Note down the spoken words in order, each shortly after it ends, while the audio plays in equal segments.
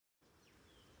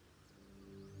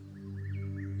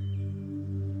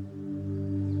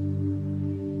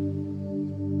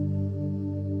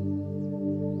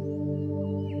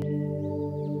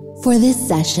For this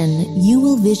session, you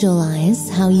will visualize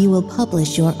how you will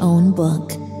publish your own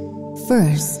book.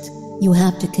 First, you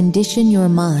have to condition your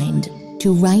mind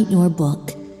to write your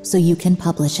book so you can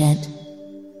publish it.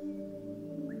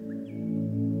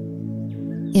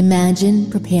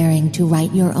 Imagine preparing to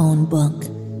write your own book.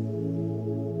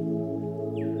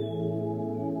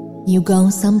 You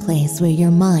go someplace where your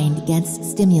mind gets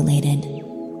stimulated.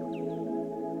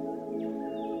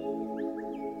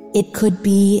 It could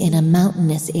be in a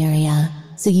mountainous area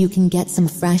so you can get some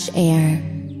fresh air,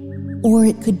 or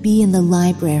it could be in the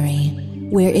library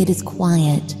where it is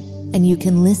quiet and you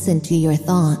can listen to your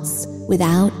thoughts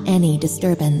without any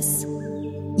disturbance.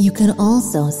 You can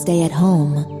also stay at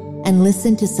home and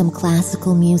listen to some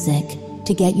classical music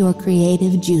to get your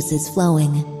creative juices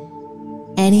flowing.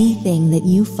 Anything that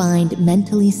you find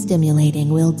mentally stimulating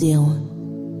will do.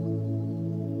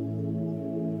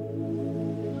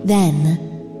 Then,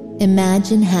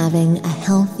 imagine having a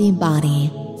healthy body,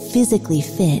 physically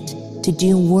fit to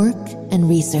do work and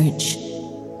research.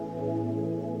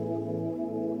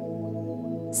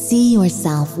 See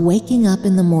yourself waking up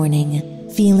in the morning,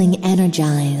 feeling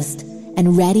energized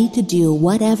and ready to do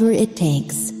whatever it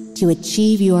takes to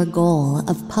achieve your goal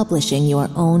of publishing your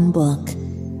own book.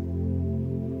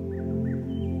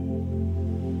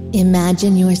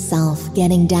 Imagine yourself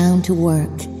getting down to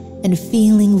work and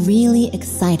feeling really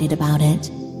excited about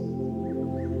it.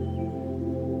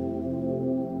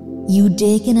 You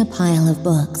dig in a pile of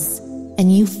books,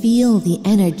 and you feel the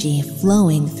energy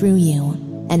flowing through you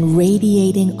and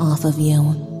radiating off of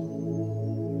you.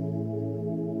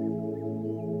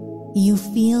 You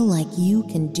feel like you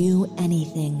can do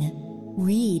anything,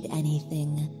 read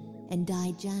anything, and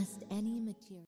digest